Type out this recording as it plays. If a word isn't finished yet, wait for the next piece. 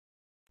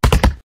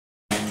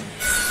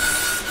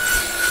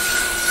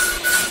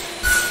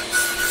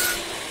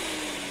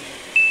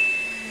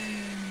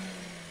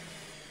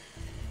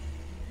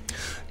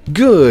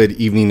Good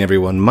evening,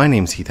 everyone. My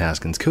name's Heath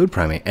Haskins, Code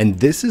Primate, and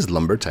this is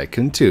Lumber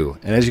Tycoon 2.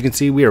 And as you can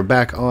see, we are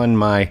back on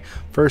my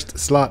first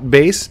slot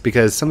base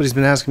because somebody's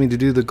been asking me to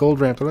do the gold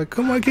ramp. They're like,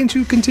 "Come, why can't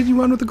you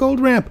continue on with the gold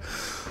ramp?"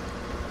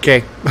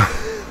 Okay.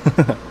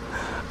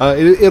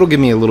 It'll give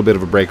me a little bit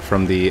of a break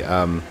from the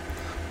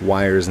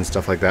wires and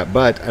stuff like that,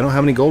 but I don't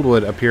have any gold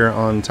wood up here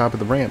on top of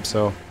the ramp,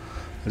 so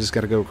I just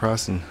got to go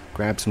across and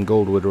grab some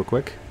gold wood real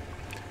quick.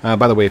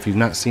 By the way, if you've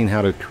not seen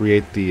how to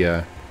create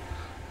the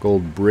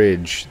gold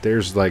bridge,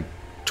 there's like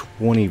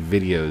 20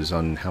 videos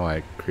on how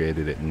I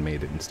created it and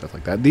made it and stuff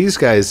like that. These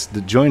guys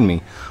that joined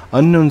me,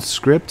 unknown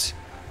script,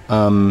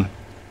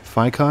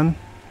 Ficon,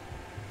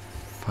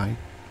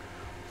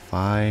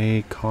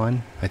 I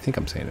think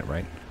I'm saying it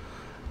right.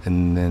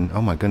 And then,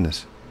 oh my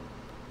goodness,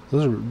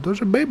 those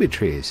are baby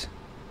trees.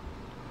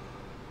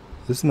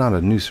 This is not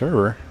a new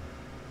server.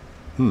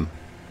 And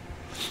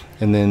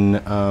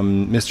then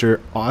Mr.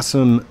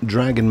 Awesome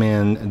Dragon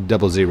Man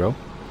 00.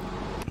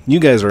 You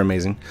guys are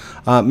amazing.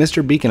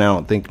 Mr. Beacon, I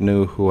don't think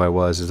knew who I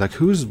was. He's like,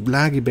 whose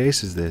laggy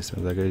base is this? I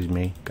was like, it's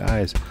me.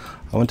 Guys,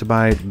 I went to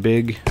buy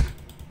big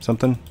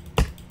something.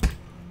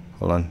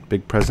 Hold on.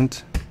 Big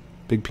present.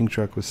 Big pink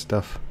truck with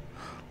stuff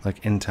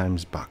like end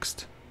times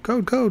boxed.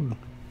 Code.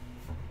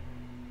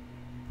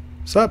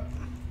 What's up?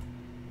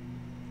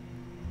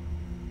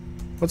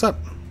 What's up?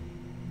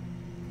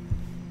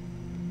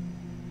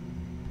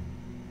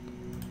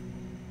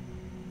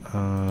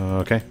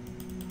 Okay.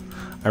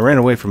 I ran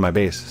away from my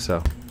base,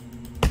 so.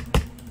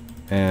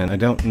 And I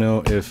don't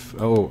know if...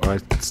 Oh, I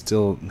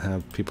still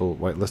have people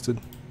whitelisted?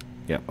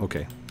 Yeah,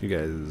 okay. You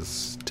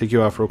guys, take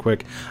you off real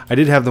quick. I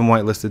did have them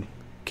whitelisted.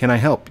 Can I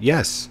help?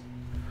 Yes.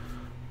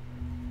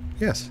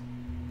 Yes.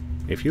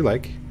 If you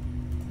like.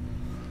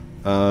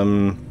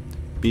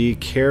 Be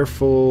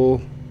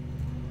careful.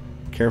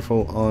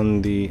 Careful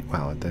on the...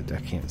 Wow, I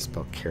can't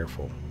spell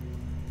careful.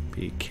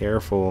 Be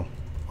careful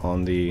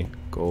on the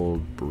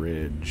gold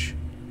bridge.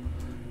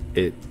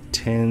 It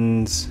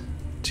tends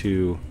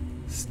to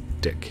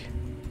stick.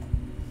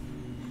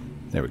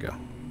 There we go.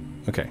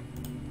 Okay.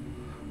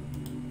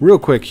 Real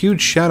quick, huge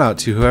shout out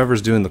to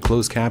whoever's doing the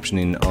closed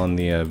captioning on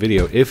the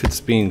video. If it's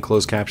being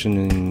closed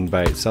captioning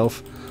by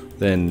itself,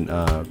 then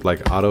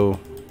like auto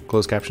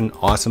closed caption,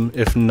 awesome.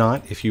 If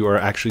not, if you are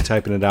actually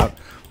typing it out,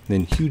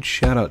 then huge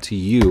shout out to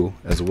you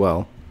as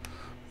well,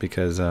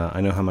 because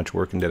I know how much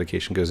work and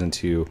dedication goes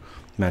into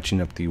matching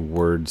up the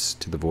words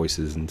to the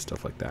voices and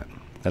stuff like that.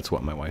 That's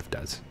what my wife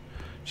does.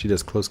 She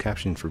does closed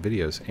captioning for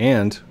videos,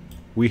 and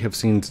we have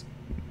seen...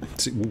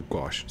 Oh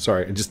gosh,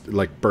 sorry, I just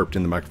like burped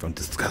in the microphone.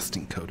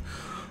 Disgusting code.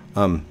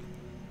 I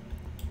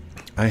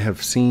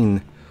have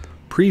seen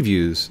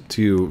previews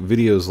to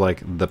videos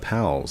like The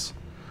Pals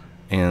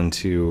and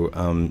to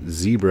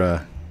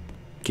Zebra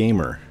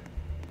Gamer.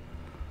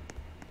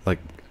 Like,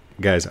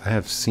 guys, I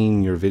have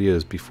seen your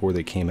videos before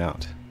they came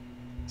out.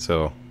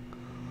 So,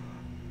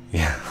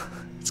 yeah,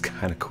 it's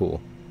kind of cool.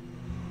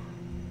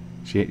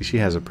 She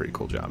has a pretty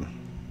cool job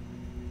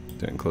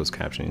doing closed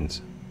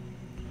captionings.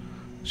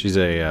 She's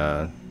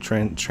a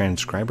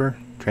transcriber,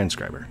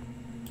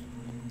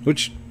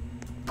 which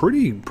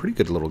pretty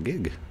good little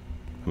gig.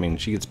 I mean,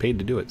 she gets paid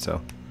to do it,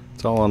 so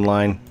it's all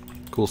online,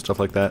 cool stuff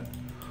like that.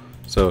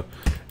 So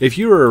if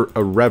you're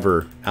a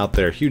rever out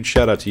there, huge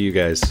shout out to you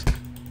guys.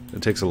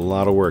 It takes a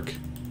lot of work.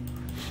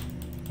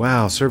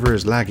 Wow, server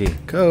is laggy.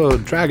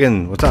 Code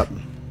Dragon, what's up?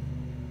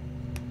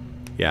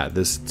 Yeah,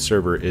 this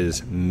server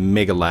is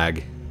mega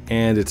lag,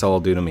 and it's all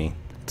due to me.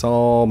 It's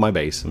all my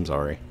base. I'm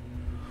sorry.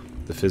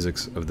 The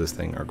physics of this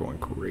thing are going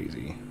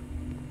crazy.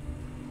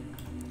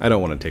 I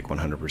don't want to take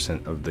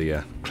 100% of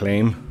the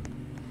claim,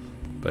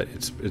 but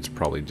it's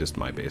probably just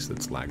my base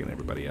that's lagging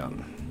everybody out.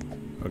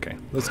 Okay,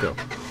 let's go.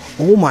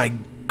 Oh my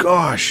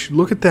gosh,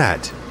 look at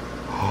that.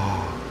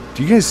 Oh,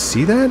 do you guys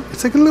see that?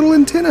 It's like a little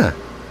antenna.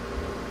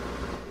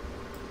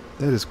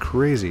 That is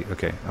crazy.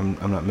 Okay, I'm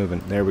not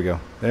moving. There we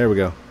go. There we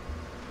go.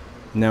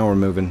 Now we're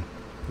moving.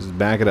 Just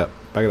back it up.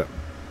 Back it up.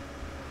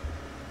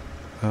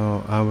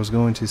 Oh, I was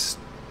going to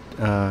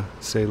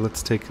say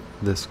let's take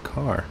this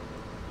car.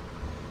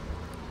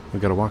 We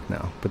gotta walk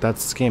now, but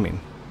that's scamming.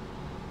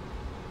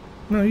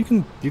 No, you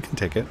can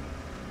take it.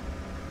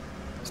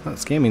 It's not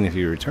scamming if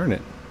you return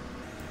it.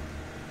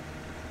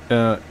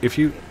 If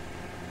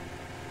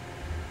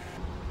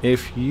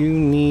you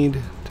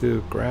need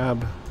to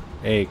grab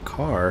a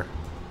car,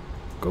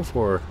 go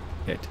for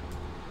it.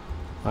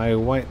 I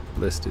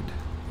whitelisted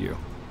you.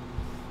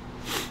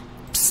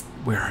 Psst,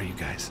 where are you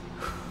guys?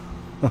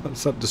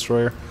 What's up,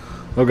 Destroyer?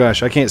 Oh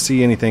gosh, I can't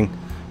see anything.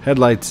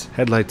 Headlights.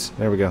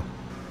 There we go.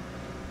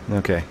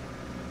 Okay,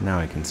 now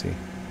I can see.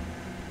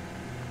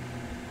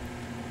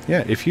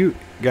 Yeah, if you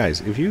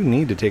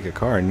need to take a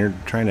car and you're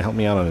trying to help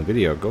me out on a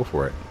video, go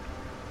for it.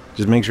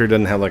 Just make sure it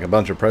doesn't have like a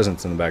bunch of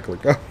presents in the back.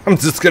 Like, oh, I'm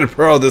just gonna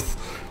borrow this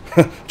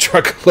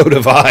truckload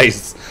of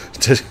eyes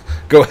to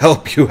go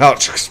help you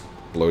out.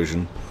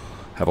 Explosion.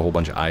 Have a whole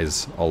bunch of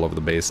eyes all over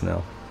the base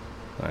now.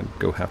 I'd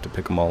go have to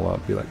pick them all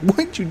up. Be like,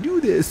 why'd you do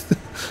this?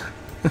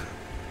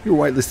 You're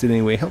whitelisted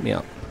anyway. Help me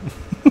out.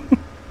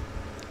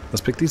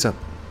 Let's pick these up.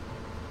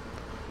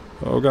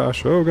 Oh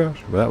gosh, oh gosh.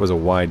 Well, that was a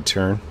wide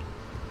turn.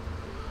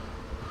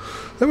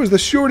 That was the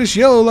shortest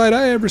yellow light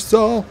I ever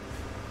saw.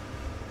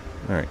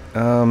 Alright,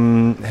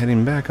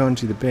 heading back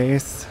onto the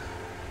base.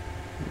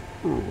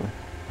 Ooh.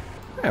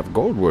 I have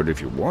gold wood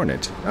if you want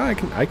it. Oh,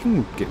 I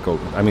can get gold.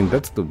 I mean,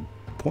 that's the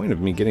point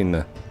of me getting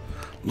the...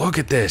 Look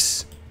at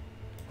this!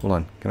 Hold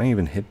on, can I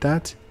even hit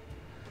that?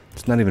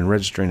 It's not even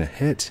registering a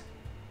hit.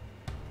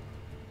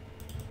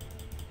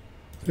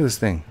 Look at this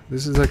thing.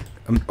 This is like...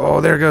 oh,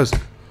 there it goes.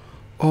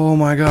 Oh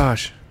my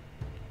gosh.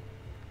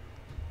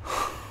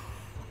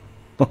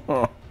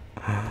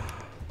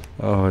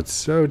 Oh, it's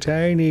so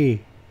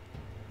tiny.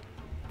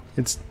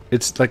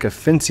 It's like a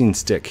fencing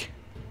stick.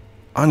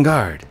 On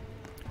guard.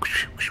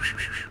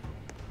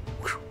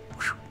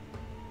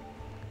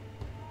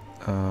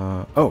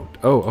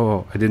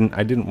 Oh, I didn't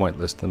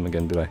whitelist them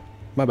again, did I?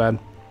 My bad.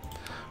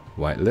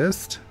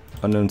 Whitelist,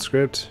 unknown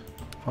script,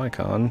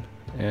 icon,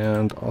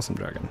 and awesome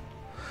dragon.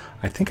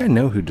 I think I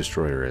know who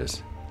Destroyer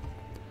is.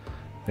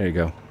 There you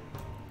go.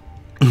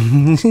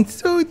 It's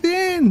so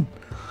thin.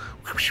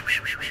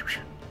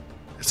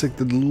 It's like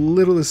the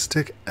littlest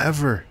stick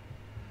ever.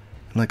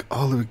 And like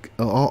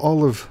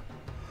all of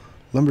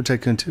Lumber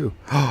Tycoon 2.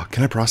 Oh,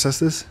 can I process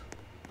this?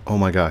 Oh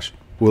my gosh.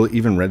 Will it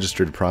even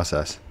register to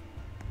process?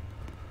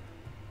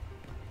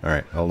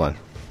 Alright, hold on.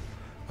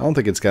 I don't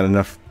think it's got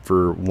enough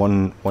for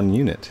one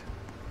unit.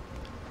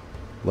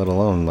 Let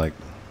alone like...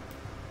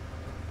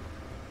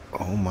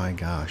 oh my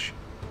gosh.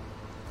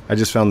 I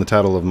just found the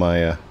title of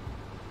my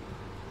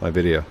my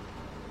video.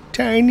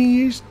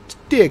 Tiniest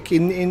stick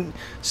in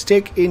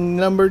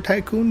Lumber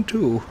Tycoon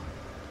 2.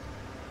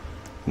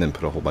 And then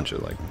put a whole bunch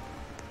of like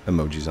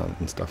emojis on it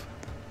and stuff.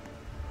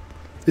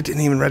 It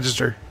didn't even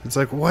register. It's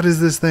like, what is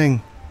this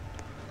thing?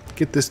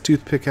 Get this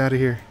toothpick out of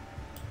here.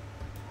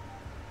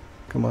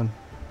 Come on.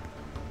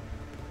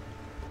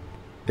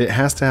 It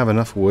has to have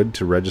enough wood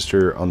to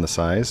register on the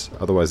size,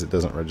 otherwise it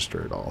doesn't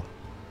register at all.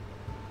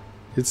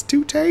 It's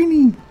too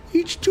tiny.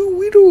 It's too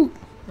little.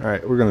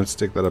 Alright, we're gonna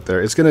stick that up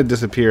there. It's gonna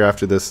disappear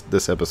after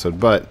this episode,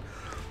 but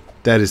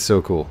that is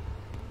so cool.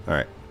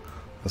 Alright.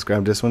 Let's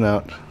grab this one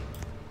out.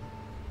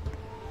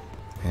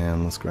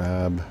 And let's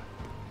grab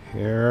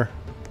here.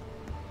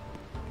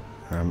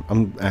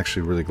 I'm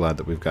actually really glad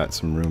that we've got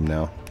some room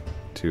now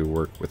to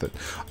work with it.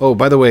 Oh,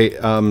 by the way,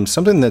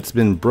 something that's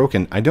been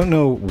broken. I don't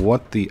know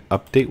what the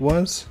update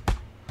was.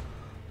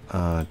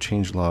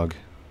 Changelog.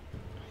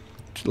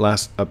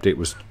 Last update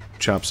was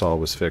Chopsaw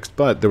was fixed,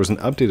 but there was an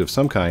update of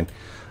some kind.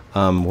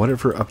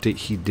 Whatever update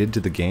he did to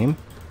the game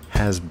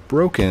has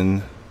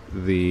broken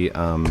the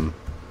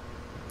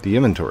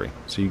inventory,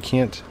 so you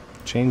can't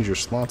change your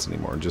slots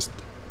anymore. Just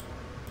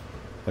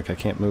like I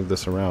can't move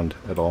this around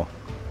at all.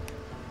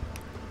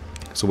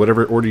 So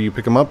whatever order you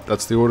pick them up,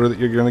 that's the order that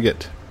you're gonna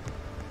get.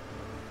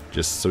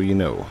 Just so you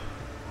know.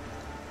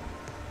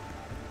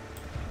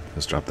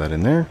 Let's drop that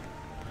in there.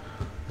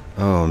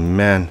 Oh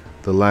man,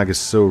 the lag is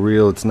so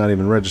real, it's not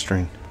even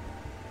registering.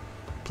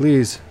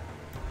 Please.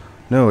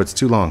 No, it's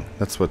too long.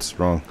 That's what's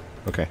wrong.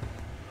 Okay.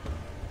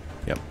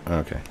 Yep,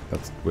 okay.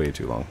 That's way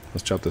too long.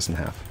 Let's chop this in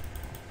half.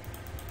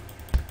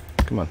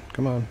 Come on,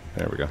 come on.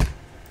 There we go.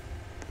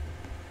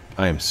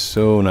 I am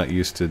so not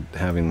used to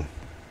having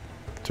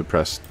to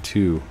press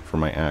 2 for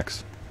my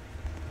axe.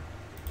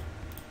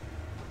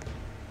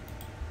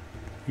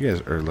 You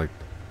guys are like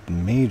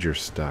major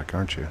stuck,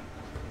 aren't you?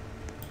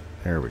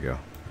 There we go.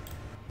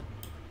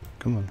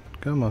 Come on,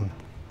 come on.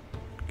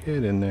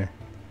 Get in there.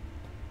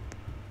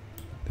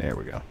 There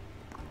we go.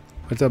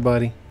 What's up,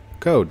 buddy?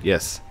 Code,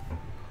 yes.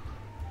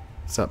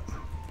 What's up?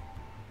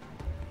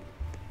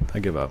 I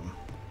give up.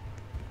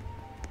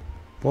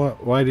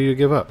 What? Why do you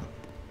give up?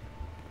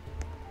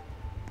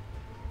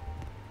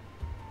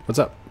 What's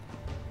up?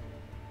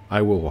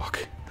 I will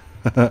walk.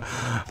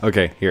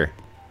 Okay, here.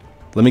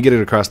 Let me get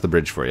it across the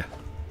bridge for you.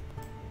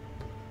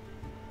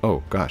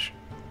 Oh, gosh.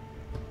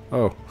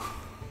 Oh.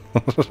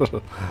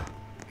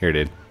 Here,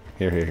 dude.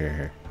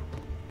 Here.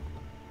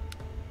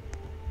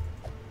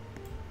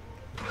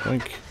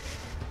 Like,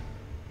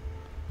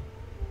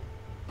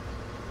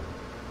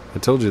 I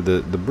told you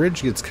the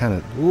bridge gets kind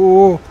of...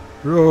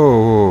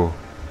 whoa.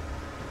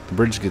 The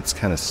bridge gets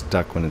kind of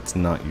stuck when it's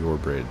not your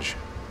bridge.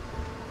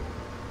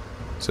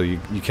 So you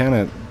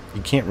can't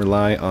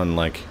rely on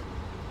like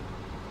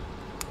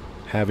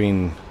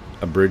having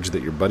a bridge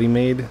that your buddy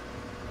made.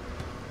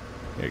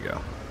 There you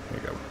go. There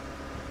you go.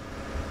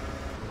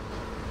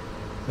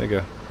 There you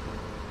go.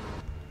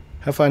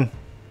 Have fun.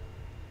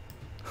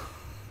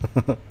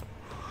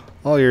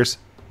 All yours.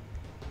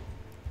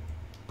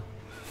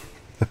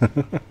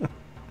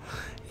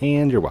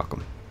 And you're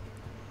welcome.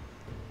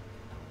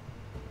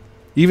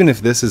 Even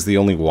if this is the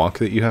only walk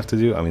that you have to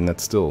do, I mean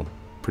that's still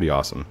pretty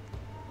awesome.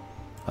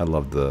 I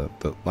love the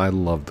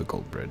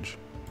gold bridge.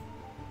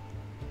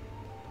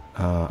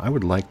 I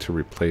would like to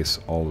replace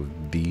all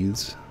of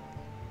these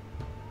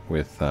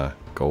with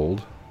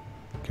gold.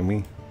 Can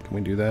we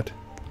do that?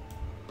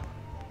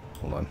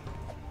 Hold on.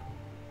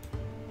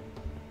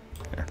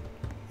 Here.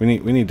 We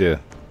need to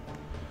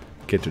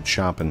get to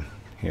chopping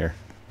here.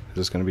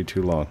 This is going to be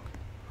too long.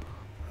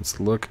 Let's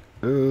look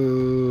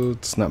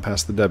It's not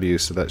past the W,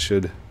 so that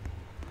should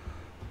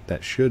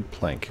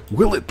plank.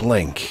 Will it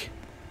plank?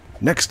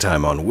 Next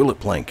time on Will It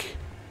Plank?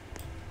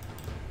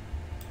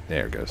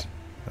 There it goes.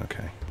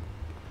 Okay.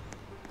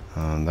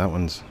 That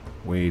one's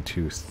way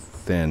too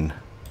thin.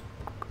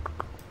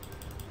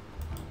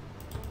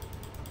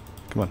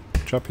 Come on,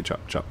 choppy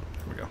chop chop.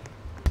 There we go.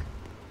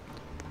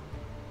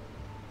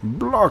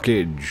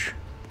 Blockage.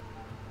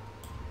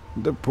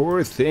 The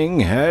poor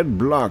thing had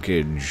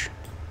blockage.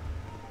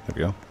 There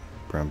we go.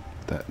 Grab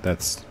that.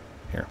 That's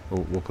here.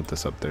 We'll put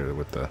this up there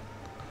with the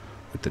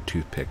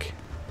toothpick.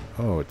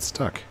 Oh, it's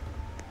stuck.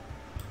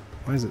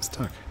 Why is it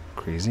stuck?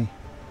 Crazy.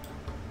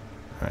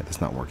 All right,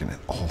 that's not working at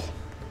all.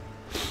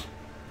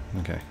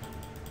 Okay.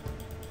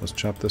 Let's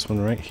chop this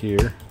one right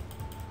here.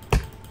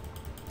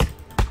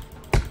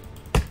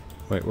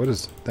 Wait, what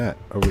is that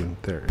over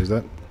there? Is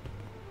that?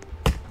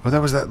 Oh, that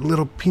was that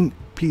little pink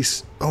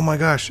piece. Oh my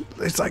gosh,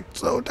 it's like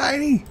so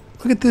tiny.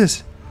 Look at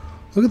this.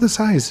 Look at the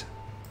size.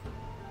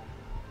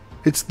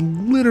 It's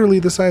literally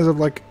the size of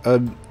like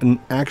an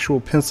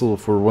actual pencil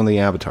for one of the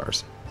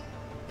avatars.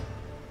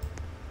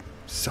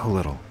 So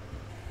little.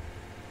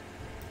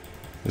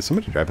 Is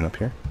somebody driving up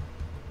here?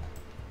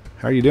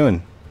 How are you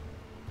doing?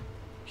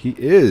 He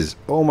is.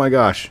 Oh my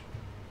gosh.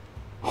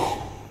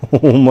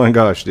 Oh my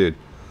gosh, dude.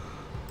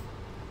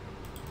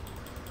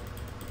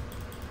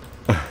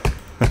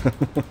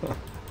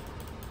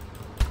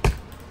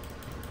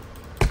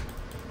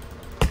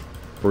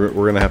 We're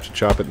gonna have to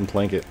chop it and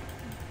plank it.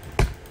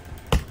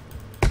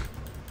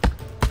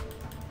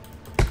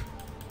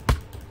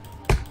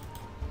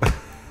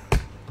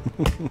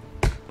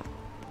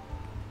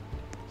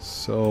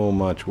 So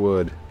much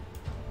wood.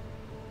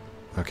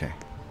 Okay,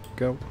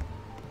 go.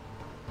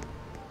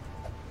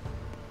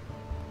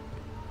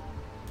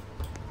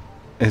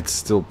 It's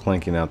still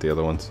planking out the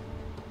other ones.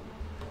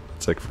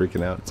 It's like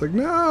freaking out. It's like,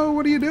 no,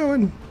 what are you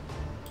doing?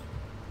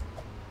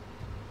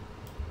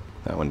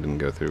 That one didn't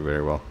go through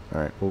very well.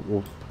 All right,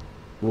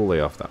 we'll lay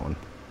off that one.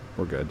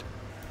 We're good.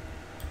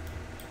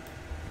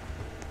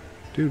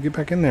 Dude, get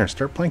back in there.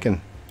 Start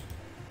planking.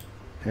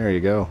 There you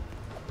go.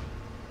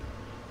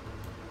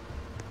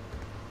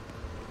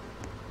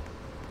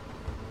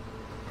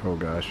 Oh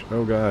gosh.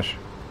 Oh gosh.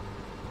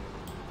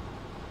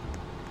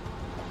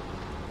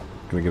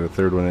 Gonna get a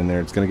third one in there.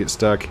 It's gonna get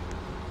stuck.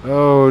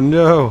 Oh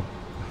no.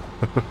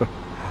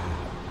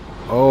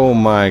 Oh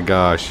my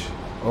gosh.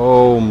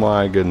 Oh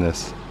my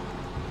goodness.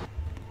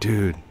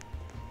 Dude.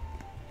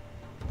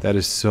 That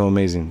is so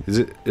amazing. Is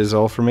it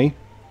all for me?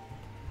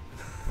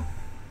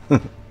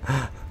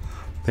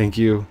 Thank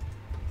you.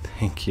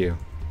 Thank you.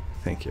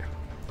 Thank you.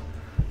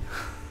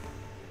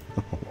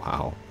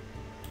 Wow.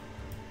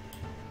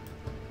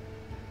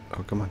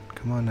 Oh, come on.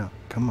 Come on now.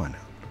 Come on now.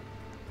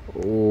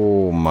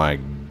 Oh my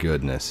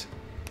goodness.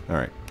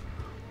 Alright.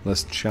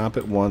 Let's chop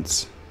it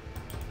once.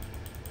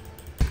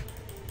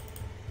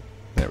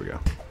 There we go.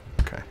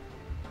 Okay.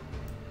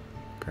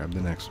 Grab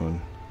the next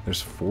one.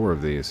 There's 4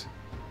 of these.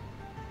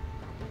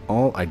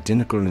 All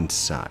identical in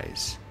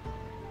size.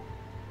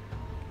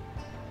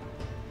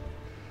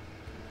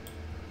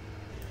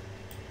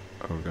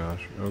 Oh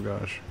gosh. Oh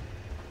gosh.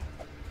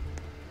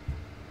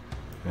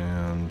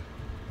 And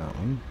that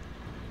one.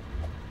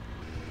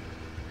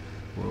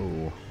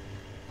 Whoa.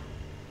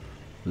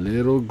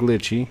 Little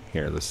glitchy.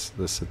 Here, let's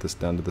set this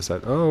down to the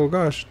side. Oh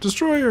gosh,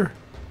 destroyer!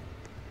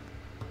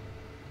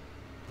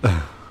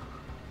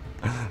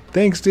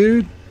 Thanks,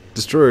 dude.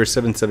 Destroyer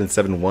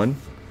 7771.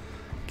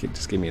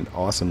 Just gave me an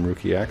awesome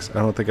Ruki axe. I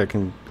don't think I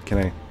can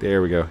I?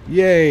 There we go.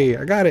 Yay!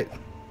 I got it!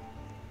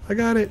 I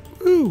got it!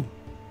 Woo!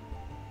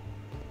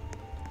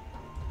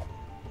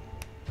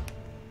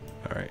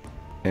 Alright.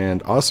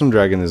 And Awesome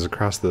Dragon is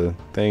across the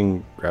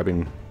thing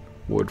grabbing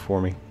wood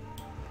for me.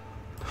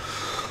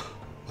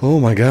 Oh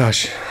my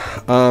gosh.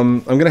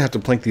 I'm gonna have to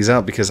plank these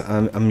out because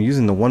I'm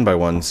using the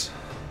 1x1s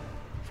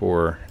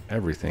for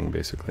everything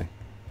basically.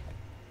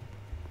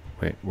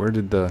 Wait, where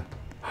did the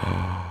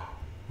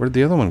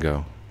other one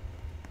go?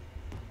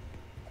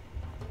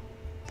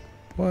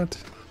 What?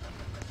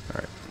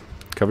 Alright.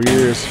 Cover your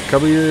ears.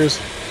 Cover your ears.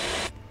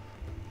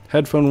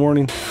 Headphone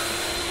warning.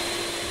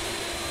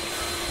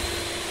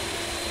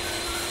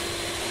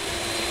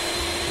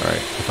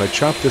 Alright, if I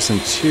chop this in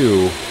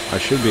 2, I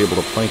should be able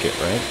to plank it,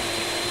 right?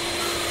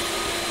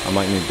 I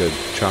might need to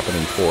chop it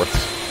in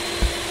 4ths.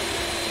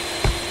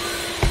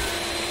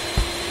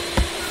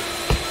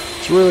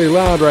 It's really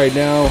loud right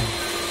now.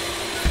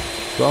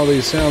 With all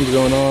these sounds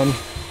going on.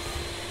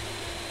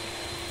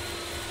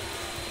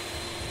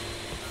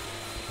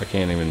 I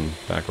can't even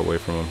back away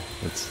from them.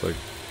 It's like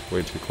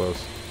way too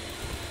close.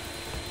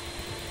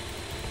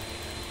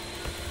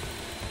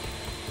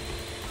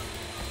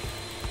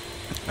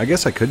 I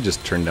guess I could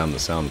just turn down the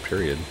sound,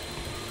 period.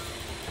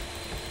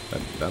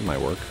 That might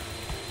work.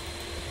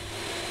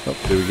 Oh,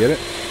 did we get it?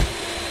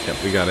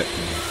 Yep, we got it.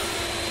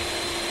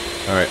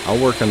 Alright, I'll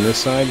work on this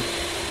side.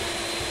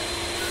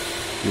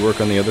 You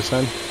work on the other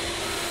side.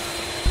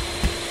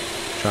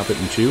 Chop it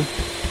in 2.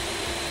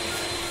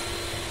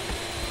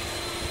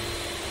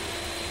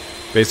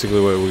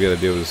 Basically what we gotta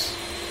do is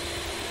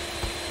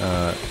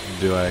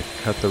do I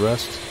cut the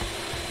rest?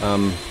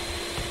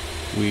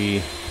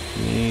 We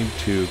need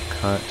to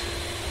cut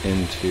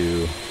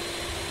into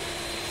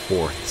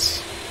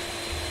fourths.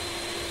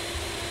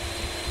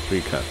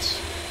 3 cuts.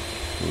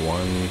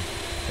 One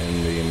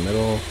in the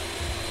middle,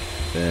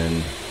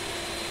 then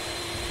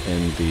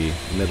in the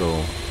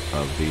middle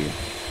of the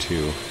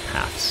 2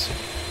 halves.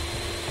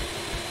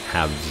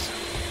 Halves.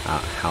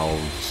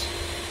 Halves.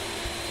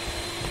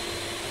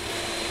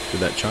 Did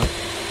that chop?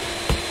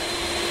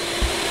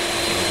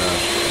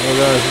 Oh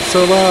gosh, it's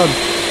so loud!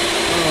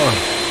 Oh.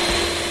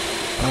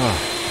 Oh.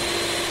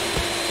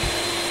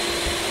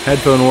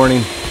 Headphone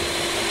warning.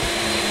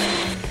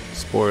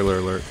 Spoiler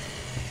alert.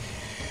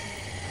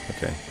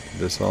 Okay,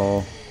 this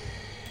all...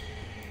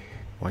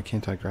 Why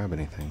can't I grab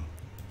anything?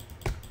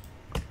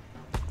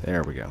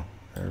 There we go.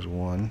 There's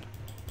 1,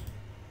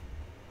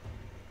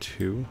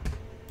 2,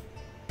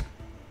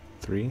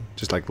 3.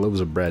 Just like loaves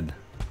of bread.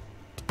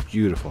 It's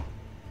beautiful.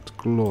 It's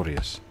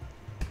glorious.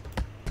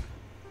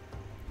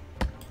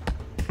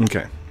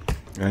 Okay.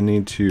 I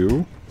need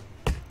to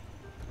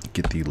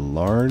get the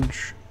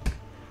large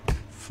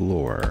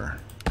floor.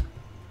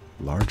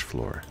 Large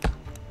floor.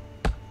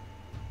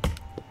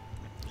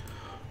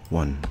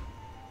 1,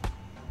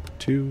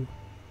 2,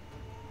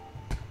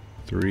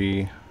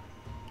 3,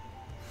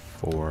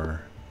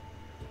 4,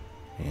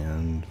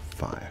 and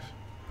 5.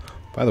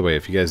 By the way,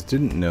 if you guys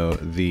didn't know,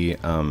 the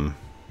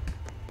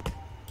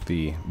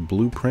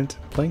blueprint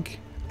plank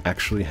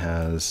actually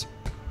has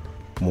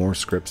more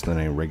scripts than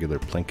a regular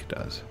plank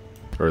does,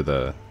 or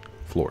the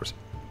floors.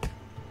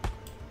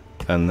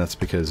 And that's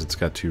because it's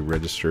got to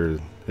register,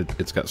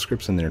 it's got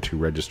scripts in there to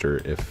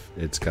register if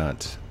it's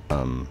got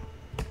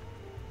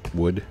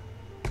wood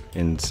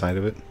inside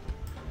of it,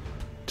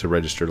 to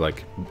register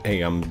like,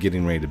 hey, I'm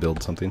getting ready to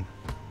build something.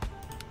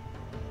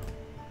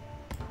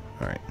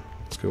 Alright,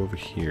 let's go over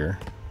here.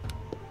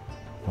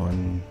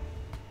 1,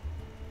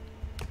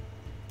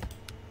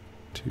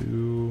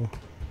 2,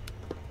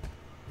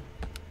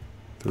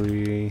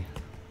 3,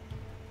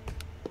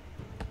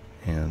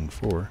 and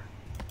 4.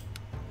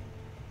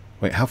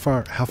 Wait, how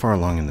far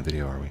along in the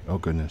video are we? Oh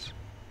goodness.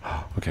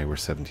 Okay, we're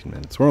 17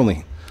 minutes. We're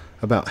only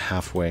about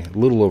halfway, a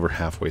little over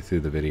halfway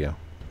through the video.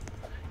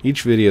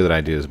 Each video that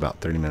I do is about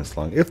 30 minutes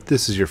long. If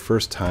this is your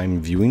first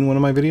time viewing one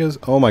of my videos,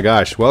 oh my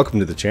gosh, welcome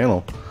to the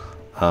channel.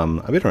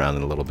 I've been around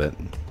it a little bit.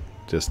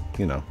 Just,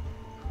 you know,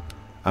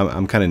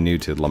 I'm kind of new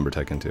to Lumber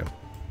Tycoon too.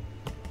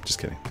 Just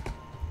kidding.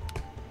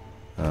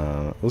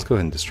 Let's go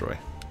ahead and destroy.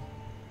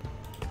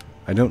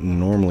 I don't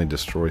normally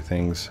destroy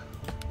things,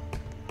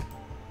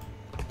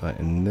 but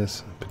in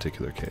this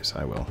particular case,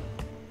 I will.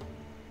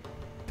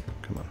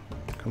 Come on.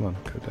 Come on.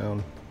 Go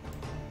down.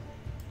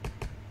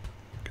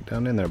 Get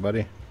down in there,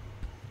 buddy.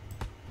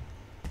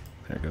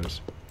 There it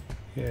goes.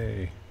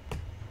 Yay.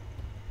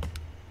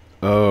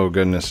 Oh,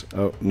 goodness.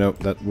 Oh, no,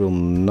 that will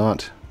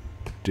not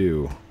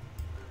do.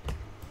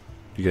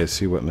 You guys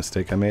see what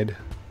mistake I made?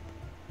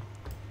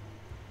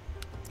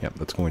 Yep,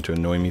 that's going to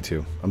annoy me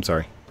too. I'm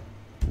sorry.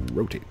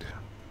 Rotate.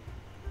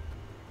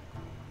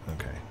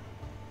 Okay.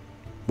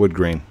 Wood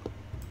grain.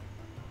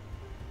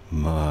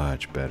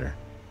 Much better.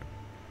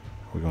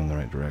 We're going the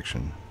right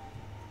direction.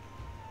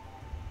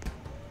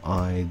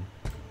 I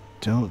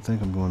don't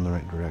think I'm going the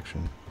right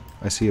direction.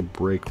 I see a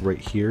break right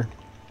here.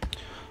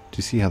 Do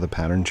you see how the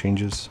pattern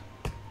changes?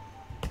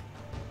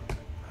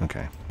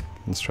 Okay,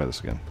 let's try this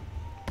again.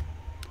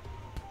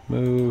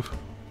 Move.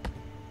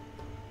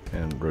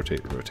 And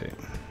rotate, rotate.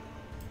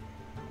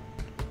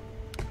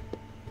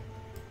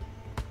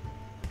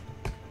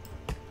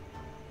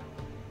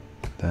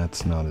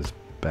 That's not as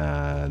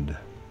bad.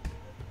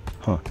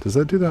 Huh, does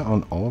that do that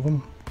on all of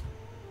them?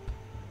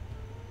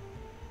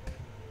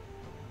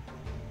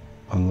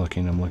 I'm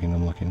looking, I'm looking,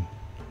 I'm looking.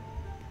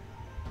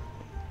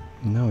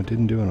 No, it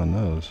didn't do it on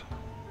those.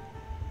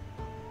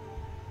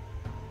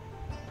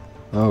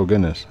 Oh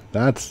goodness,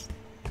 that's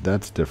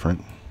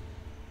different.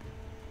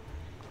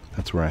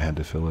 That's where I had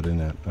to fill it in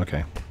at.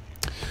 Okay.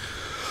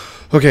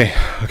 Okay,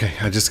 okay.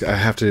 I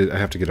have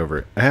to get over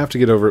it. I have to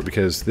get over it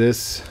because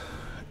this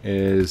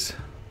is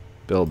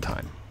build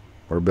time.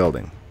 We're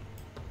building.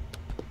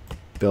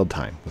 Build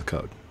time with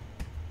code.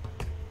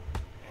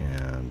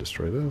 And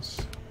destroy this.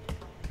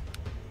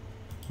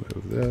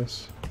 Move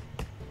this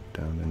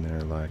down in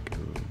there like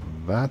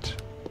that.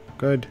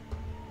 Good.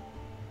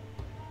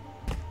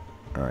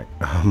 Alright.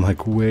 I'm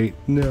like, wait,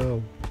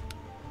 no.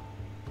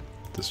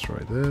 Destroy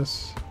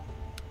this.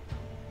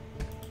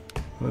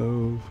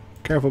 Move.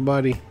 Careful,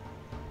 buddy.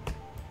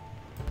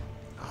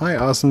 Hi,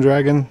 awesome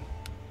dragon.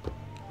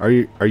 Are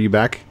you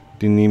back?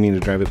 Do you need me to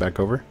drive it back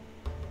over?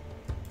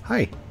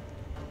 Hi.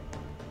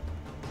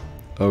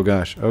 Oh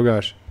gosh. Oh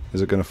gosh.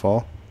 Is it gonna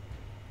fall?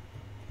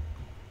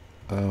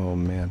 Oh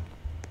man.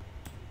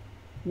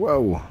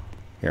 Whoa.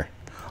 Here.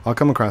 I'll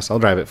come across. I'll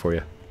drive it for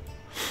you.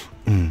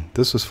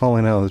 This was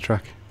falling out of the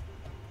truck.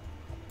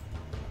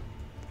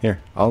 Here.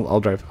 I'll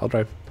drive. I'll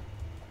drive.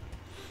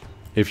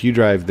 If you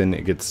drive, then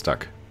it gets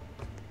stuck.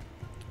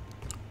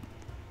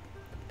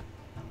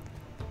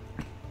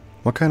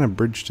 What kind of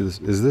bridge to this?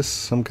 Is this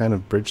some kind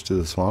of bridge to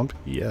the swamp?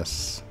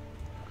 Yes.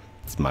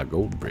 It's my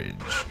gold bridge.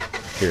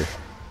 Here.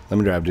 Let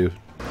me drive, dude.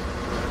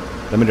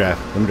 Let me drive.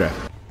 Let me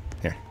drive.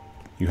 Here.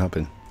 You hop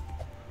in.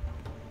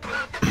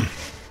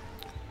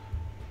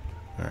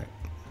 Alright.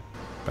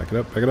 Back it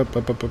up. Back it up.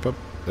 Up, up, up, up.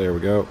 There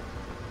we go.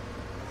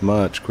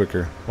 Much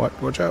quicker.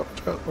 What? Watch out.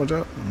 Watch out. Watch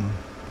out.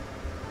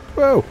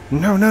 Whoa.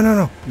 No, no, no,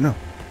 no. No.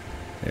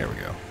 There we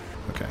go.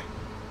 Okay.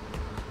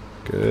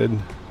 Good.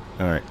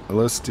 Alright.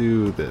 Let's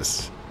do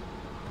this.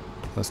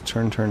 Let's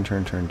turn, turn,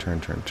 turn, turn, turn,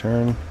 turn,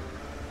 turn.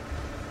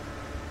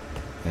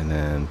 And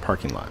then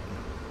parking lot.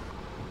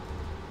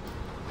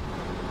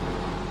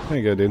 There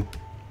you go, dude.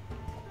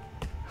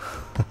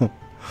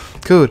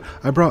 Good.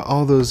 I brought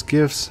all those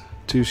gifts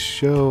to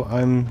show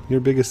I'm your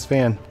biggest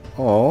fan.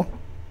 Aw.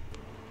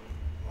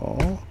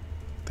 Aw.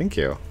 Thank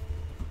you.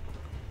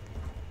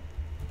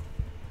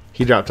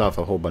 He dropped off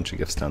a whole bunch of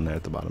gifts down there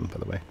at the bottom, by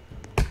the way.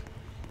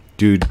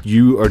 Dude,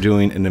 you are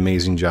doing an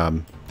amazing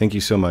job. Thank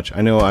you so much.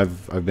 I know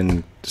I've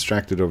been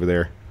distracted over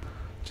there,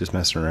 just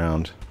messing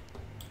around.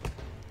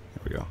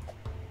 There we go.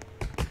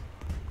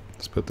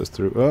 Let's put this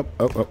through. Up,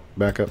 up, up,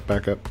 back up,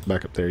 back up,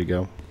 back up. There you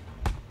go.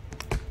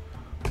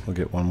 We'll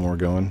get one more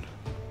going.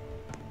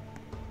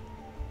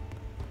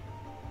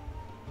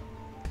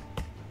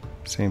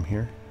 Same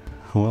here.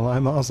 Well,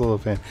 I'm also a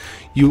fan.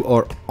 You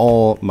are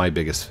all my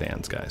biggest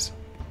fans, guys.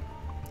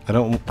 I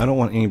don't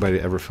want anybody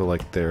to ever feel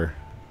like they're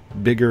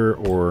bigger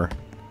or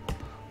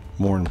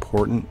more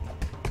important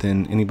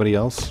than anybody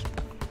else.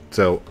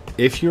 So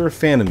if you're a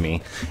fan of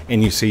me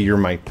and you say you're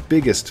my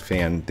biggest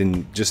fan,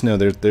 then just know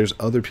there's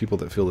other people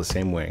that feel the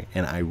same way,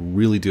 and I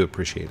really do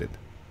appreciate it.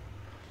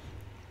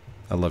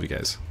 I love you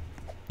guys.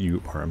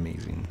 You are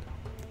amazing.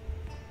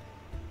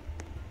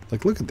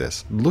 Like, look at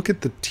this. Look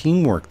at the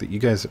teamwork that you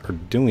guys are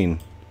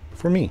doing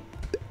for me.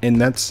 And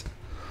that's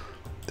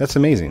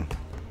amazing.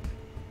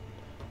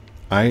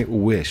 I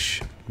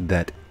wish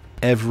that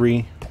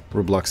every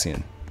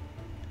Robloxian,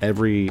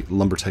 every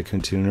Lumber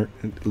Tycoon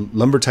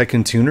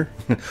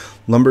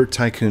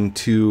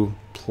 2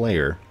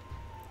 player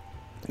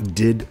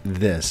did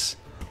this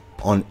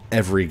on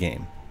every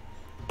game.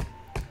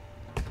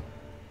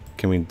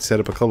 Can we set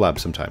up a collab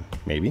sometime?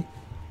 Maybe.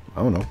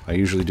 I don't know. I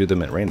usually do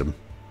them at random.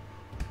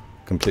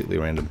 Completely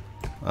random.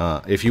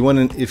 If you want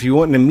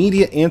an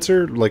immediate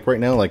answer, like right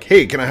now, like,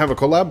 hey, can I have a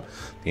collab?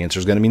 The answer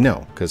is going to be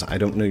no, because I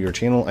don't know your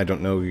channel. I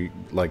don't know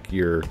like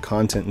your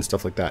content and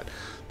stuff like that.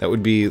 That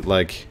would be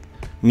like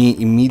me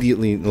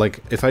immediately,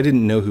 like if I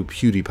didn't know who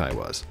PewDiePie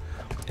was,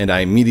 and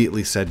I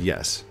immediately said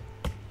yes,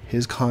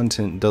 his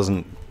content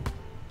doesn't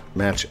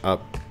match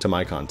up to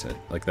my content.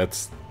 Like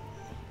that's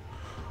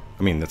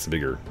a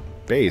bigger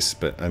base,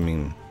 but I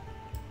mean,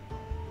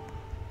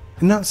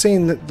 I'm not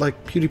saying that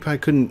like PewDiePie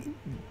couldn't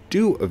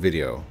do a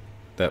video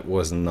that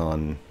was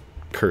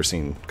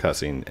non-cursing,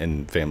 cussing,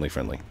 and family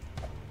friendly.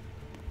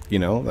 You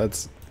know,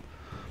 but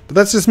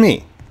that's just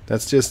me.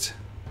 That's just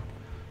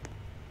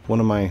one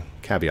of my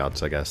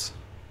caveats, I guess.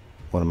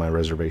 One of my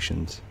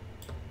reservations.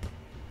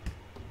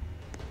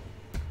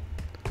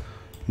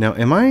 Now,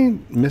 am I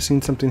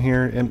missing something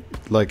here?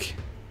 Like,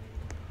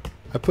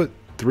 I put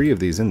 3 of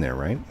these in there,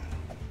 right?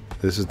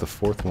 This is the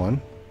 4th one.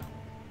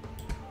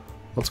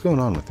 What's going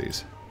on with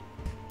these?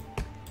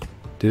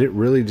 Did it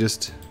really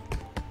just...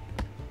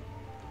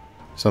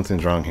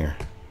 Something's wrong here.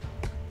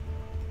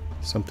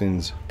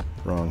 Something's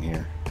wrong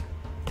here.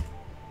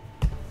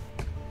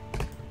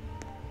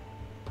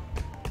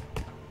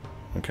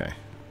 Okay.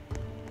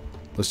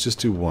 Let's just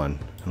do one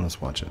and let's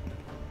watch it.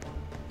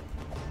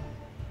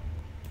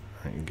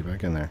 Alright, get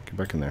back in there. Get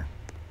back in there.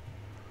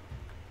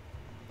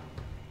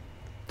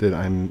 Did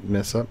I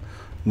mess up?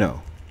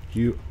 No.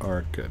 You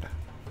are good.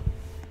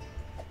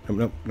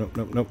 Nope, nope,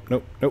 nope, nope,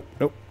 nope, nope,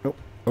 nope, nope.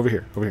 Over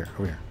here, over here,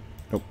 over here.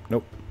 Nope,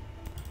 nope.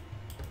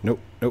 Nope,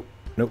 nope,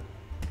 nope.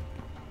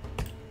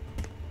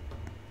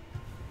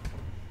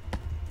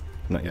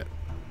 Not yet.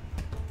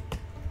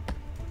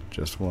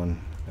 Just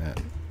one at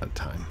a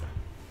time.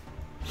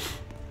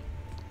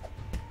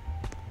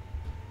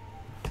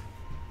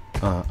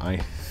 I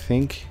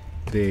think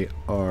they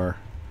are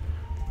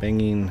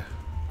banging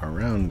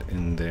around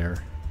in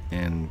there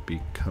and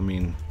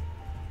becoming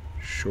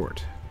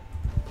short.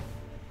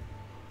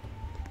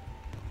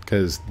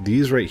 Because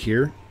these right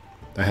here,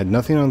 I had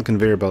nothing on the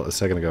conveyor belt a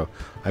second ago.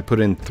 I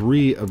put in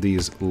 3 of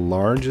these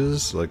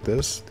larges like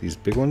this, these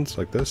big ones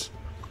like this,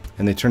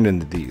 and they turned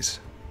into these.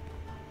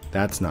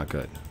 That's not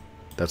good.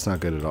 That's not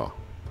good at all.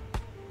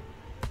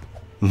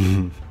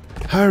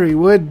 Hurry,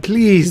 Wood,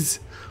 please.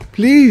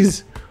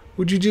 Please.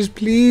 Would you just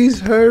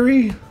please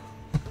hurry?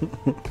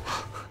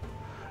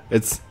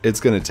 It's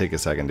gonna take a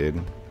second,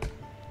 dude.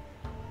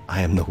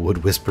 I am the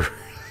Wood Whisperer.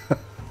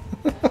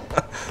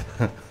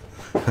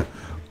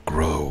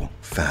 Grow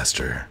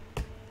faster.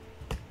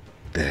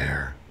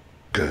 There.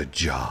 Good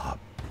job.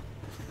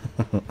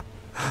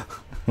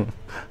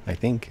 I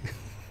think.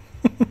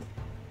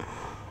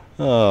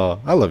 Oh,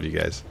 I love you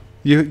guys.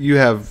 You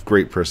have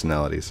great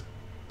personalities.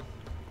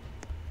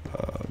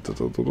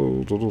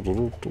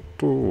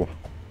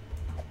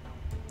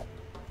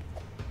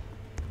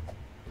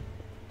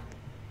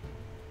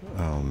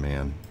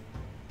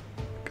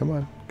 Come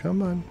on.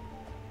 Come on.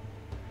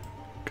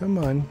 Come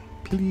on.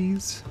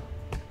 Please.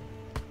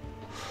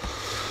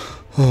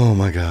 Oh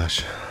my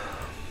gosh.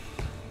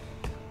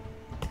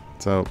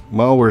 So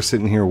while we're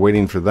sitting here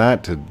waiting for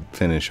that to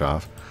finish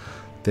off,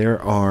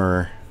 there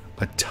are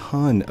a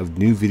ton of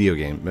new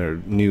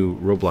new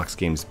Roblox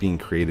games being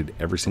created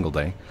every single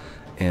day,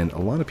 and a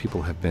lot of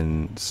people have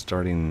been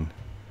starting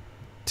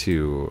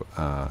to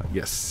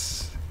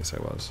yes I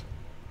was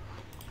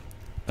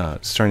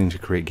starting to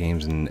create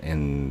games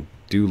and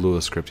do Lua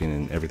scripting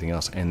and everything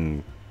else,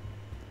 and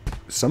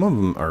some of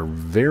them are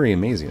very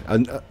amazing.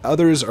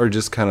 Others are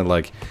just kind of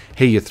like,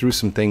 hey, you threw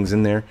some things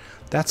in there.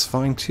 That's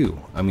fine too.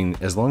 I mean,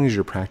 as long as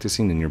you're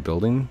practicing and you're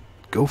building,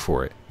 go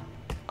for it.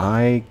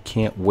 I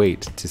can't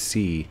wait to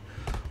see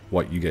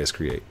what you guys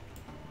create.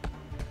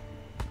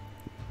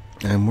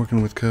 I'm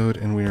working with code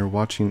and we are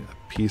watching a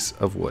piece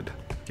of wood.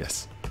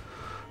 Yes.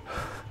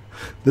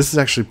 This is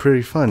actually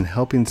pretty fun,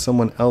 helping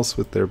someone else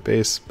with their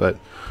base, but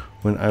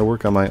when I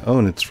work on my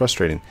own, it's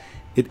frustrating.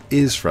 It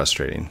is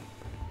frustrating.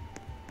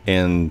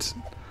 And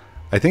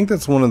I think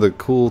that's one of the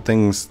cool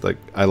things like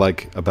I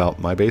like about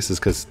my base is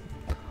because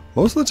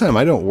most of the time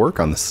I don't work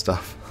on this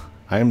stuff.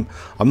 I'm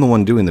the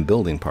one doing the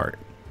building part.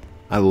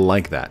 I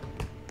like that.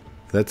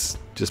 That's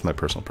just my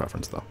personal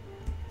preference though.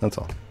 That's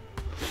all.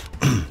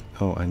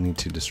 Oh, I need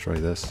to destroy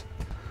this.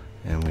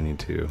 And we need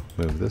to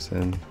move this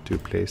into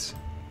place.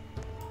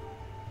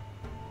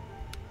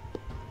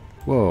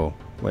 Whoa,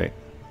 wait.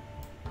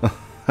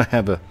 I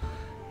have a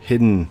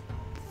hidden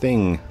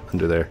thing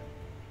under there.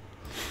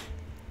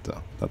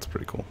 So, that's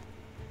pretty cool.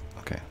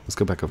 Okay, let's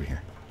go back over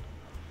here.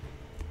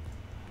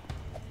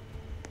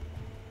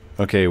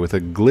 Okay, with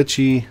a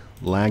glitchy,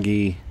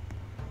 laggy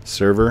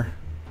server.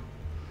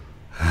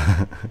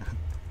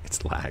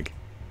 It's lag.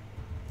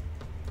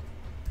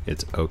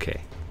 It's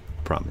okay.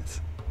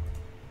 Promise.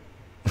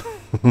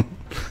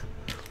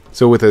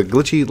 So with a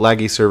glitchy,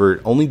 laggy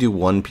server, only do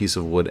one piece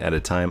of wood at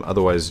a time.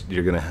 Otherwise,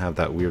 you're going to have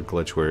that weird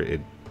glitch where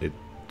it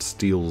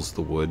steals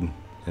the wood. And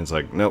it's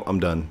like, no, I'm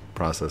done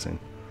processing.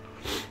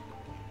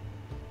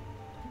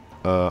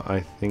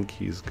 I think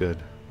he's good.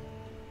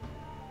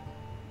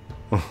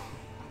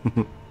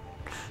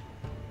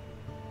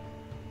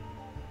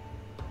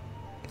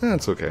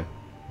 That's okay.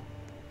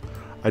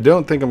 I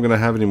don't think I'm going to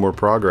have any more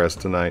progress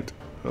tonight.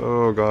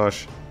 Oh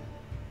gosh.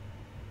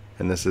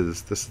 And this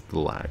is the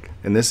lag.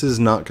 And this is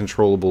not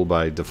controllable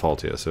by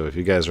Defaultio. So if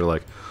you guys are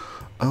like,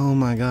 oh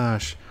my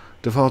gosh,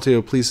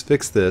 Defaultio, please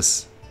fix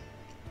this.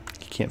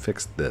 You can't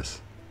fix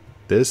this.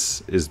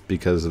 This is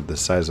because of the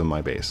size of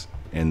my base.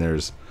 And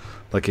there's,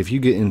 like, if you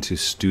get into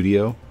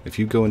Studio, if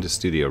you go into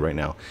Studio right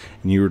now,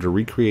 and you were to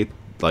recreate,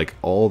 like,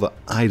 all the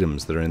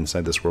items that are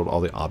inside this world,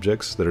 all the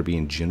objects that are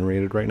being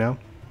generated right now,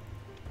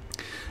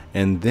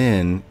 and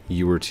then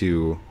you were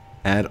to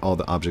add all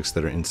the objects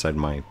that are inside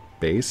my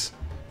base,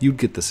 you'd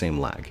get the same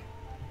lag.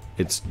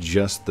 It's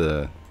just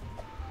the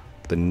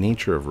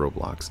nature of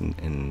Roblox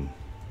and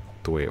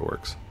the way it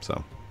works.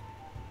 So,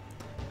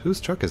 whose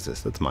truck is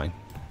this? That's mine.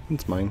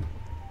 It's mine.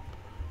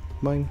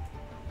 Mine.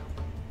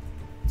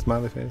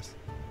 Smiley face.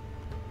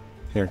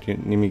 Here, do you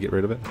need me to get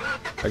rid of it? I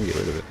can get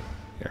rid of it.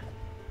 Here.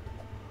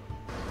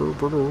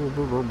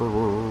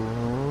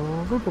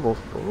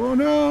 Oh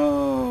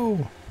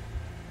no!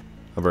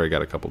 I've already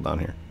got a couple down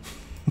here.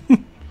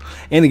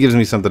 And it gives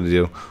me something to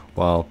do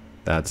while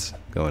that's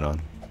going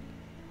on.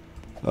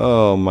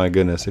 Oh my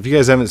goodness. If you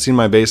guys haven't seen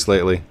my base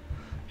lately,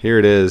 here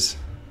it is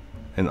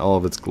in all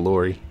of its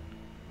glory.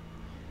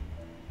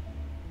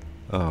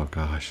 Oh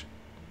gosh.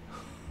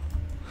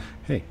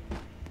 Hey,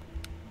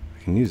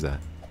 I can use that.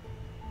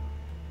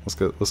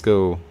 Let's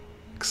go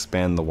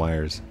expand the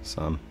wires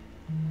some.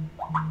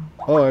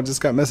 Oh, I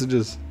just got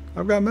messages.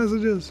 I've got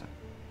messages.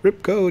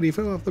 Rip code, he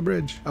fell off the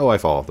bridge. Oh, I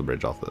fall off the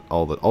bridge all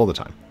the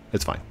time.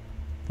 It's fine.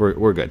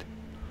 We're good.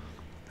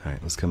 All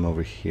right, let's come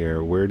over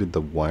here. Where did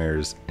the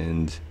wires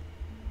end?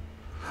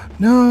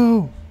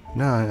 No!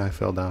 No, I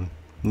fell down.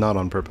 Not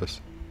on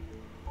purpose.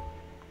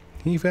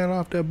 He fell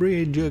off the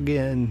bridge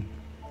again.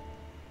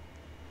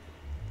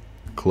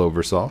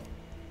 Clover saw.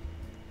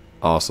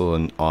 Also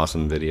an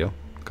awesome video.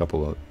 A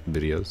couple of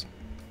videos.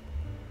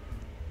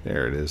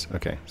 There it is.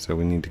 Okay, so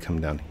we need to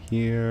come down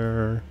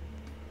here.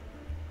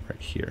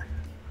 Right here.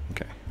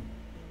 Okay.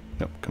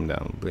 Nope, come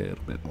down a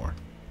little bit more.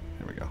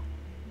 There we go.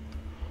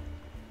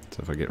 So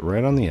if I get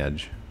right on the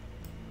edge,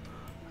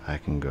 I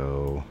can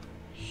go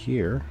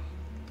here.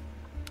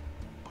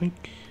 Boink.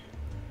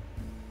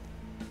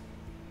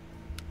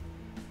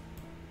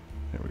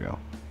 There we go.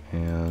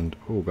 And,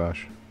 oh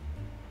gosh.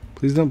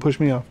 Please don't push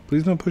me off.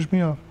 Please don't push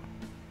me off.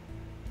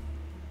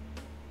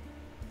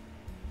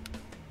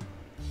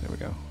 There we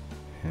go.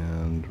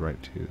 And right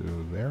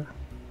to there.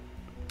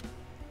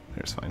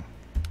 There's fine.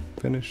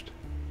 Finished.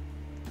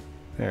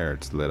 There,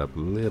 it's lit up a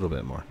little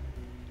bit more.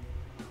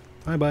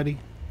 Hi, buddy.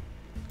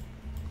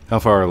 How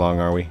far along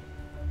are we?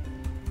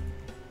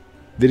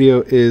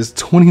 Video is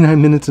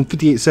 29 minutes and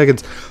 58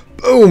 seconds.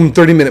 Boom!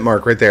 30-minute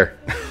mark right there.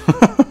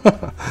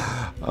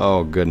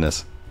 Oh,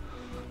 goodness.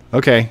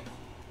 Okay.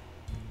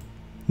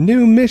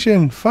 New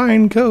mission.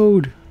 Find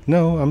code.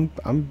 No,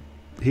 I'm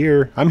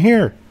here. I'm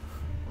here.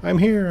 I'm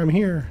here. I'm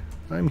here.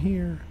 I'm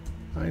here.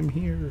 I'm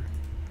here.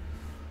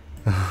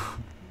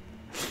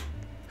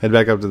 Head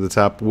back up to the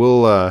top.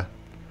 We'll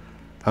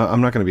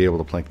I'm not going to be able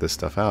to plank this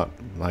stuff out.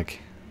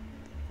 Like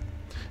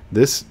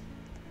this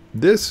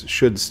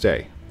should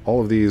stay.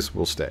 All of these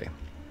will stay.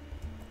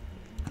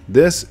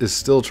 This is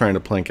still trying to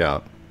plank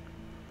out.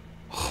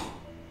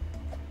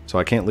 So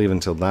I can't leave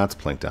until that's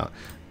planked out.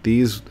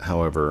 These,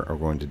 however, are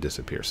going to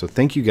disappear. So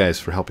thank you guys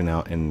for helping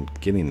out and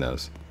getting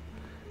those.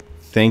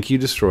 Thank you,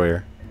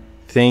 Destroyer.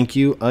 Thank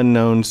you,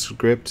 Unknown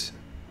Script.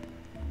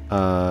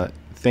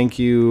 Thank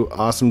you,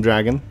 Awesome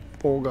Dragon.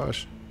 Oh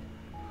gosh.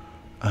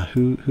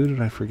 Who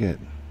did I forget?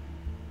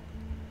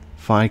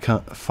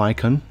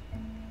 Tycoon.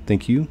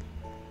 Thank you.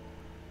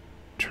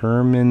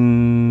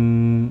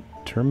 Terminator.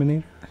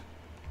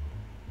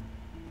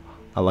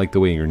 I like the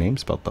way your name's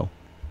spelled though.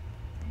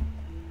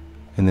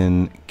 And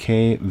then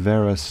K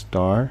Vera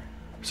Star.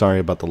 Sorry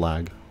about the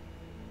lag.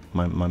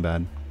 My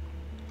bad.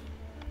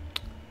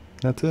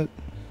 That's it.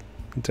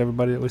 That's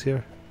everybody that was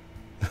here.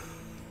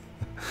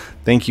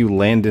 Thank you,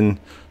 Landon.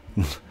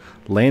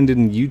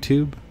 Landon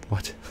YouTube?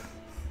 What?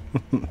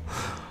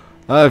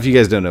 If you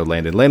guys don't know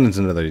Landon, Landon's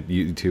another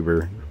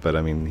YouTuber, but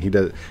I mean he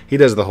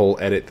does the whole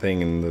edit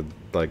thing and the,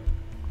 like,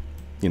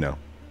 you know,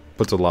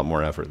 puts a lot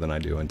more effort than I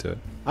do into it.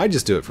 I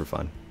just do it for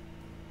fun.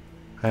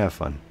 I have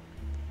fun.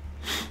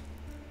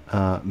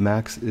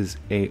 Max is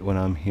 8 when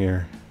I'm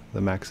here.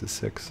 The max is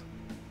 6.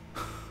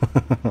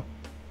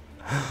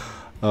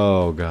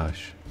 Oh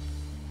gosh.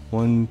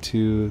 1,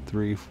 2,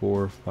 3,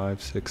 4,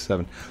 5, 6,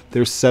 7.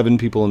 There's 7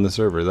 people in the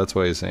server. That's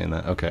why he's saying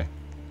that. Okay.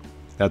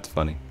 That's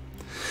funny.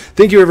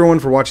 Thank you everyone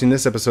for watching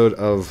this episode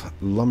of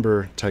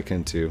Lumber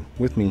Tycoon 2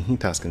 with me,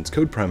 Heath Haskins,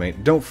 Code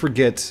Primate. Don't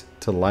forget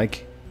to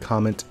like,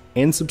 comment,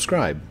 and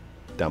subscribe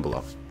down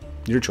below.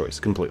 Your choice,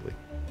 completely.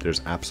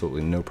 There's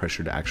absolutely no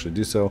pressure to actually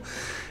do so.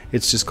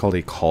 It's just called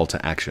a call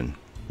to action,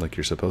 like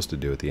you're supposed to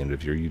do at the end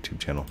of your YouTube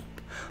channel.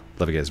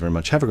 Love you guys very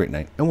much. Have a great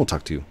night, and we'll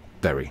talk to you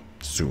very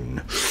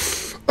soon.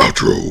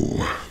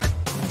 Outro.